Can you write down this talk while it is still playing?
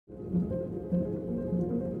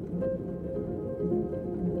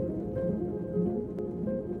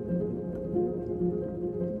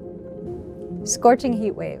Scorching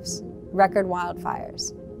heat waves, record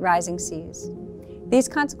wildfires, rising seas. These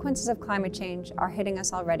consequences of climate change are hitting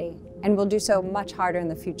us already and will do so much harder in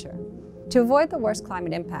the future. To avoid the worst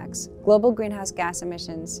climate impacts, global greenhouse gas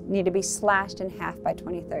emissions need to be slashed in half by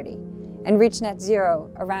 2030 and reach net zero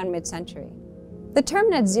around mid-century. The term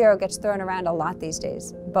net zero gets thrown around a lot these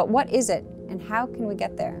days, but what is it and how can we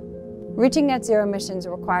get there? Reaching net zero emissions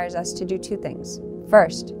requires us to do two things.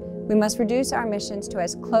 First, we must reduce our emissions to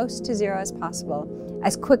as close to zero as possible,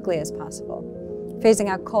 as quickly as possible. Phasing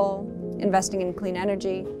out coal, investing in clean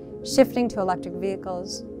energy, shifting to electric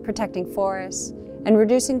vehicles, protecting forests, and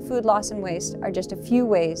reducing food loss and waste are just a few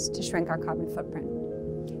ways to shrink our carbon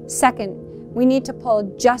footprint. Second, we need to pull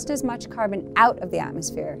just as much carbon out of the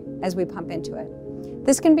atmosphere as we pump into it.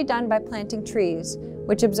 This can be done by planting trees,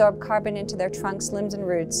 which absorb carbon into their trunks, limbs, and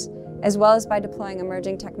roots, as well as by deploying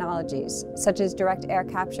emerging technologies, such as direct air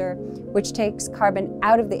capture, which takes carbon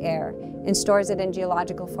out of the air and stores it in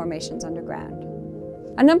geological formations underground.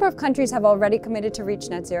 A number of countries have already committed to reach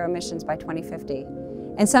net zero emissions by 2050,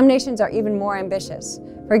 and some nations are even more ambitious.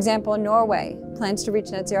 For example, Norway plans to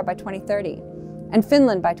reach net zero by 2030, and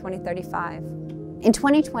Finland by 2035. In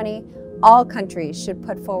 2020, all countries should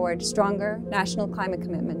put forward stronger national climate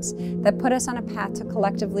commitments that put us on a path to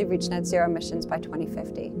collectively reach net zero emissions by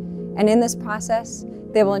 2050. And in this process,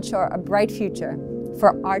 they will ensure a bright future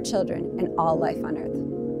for our children and all life on Earth.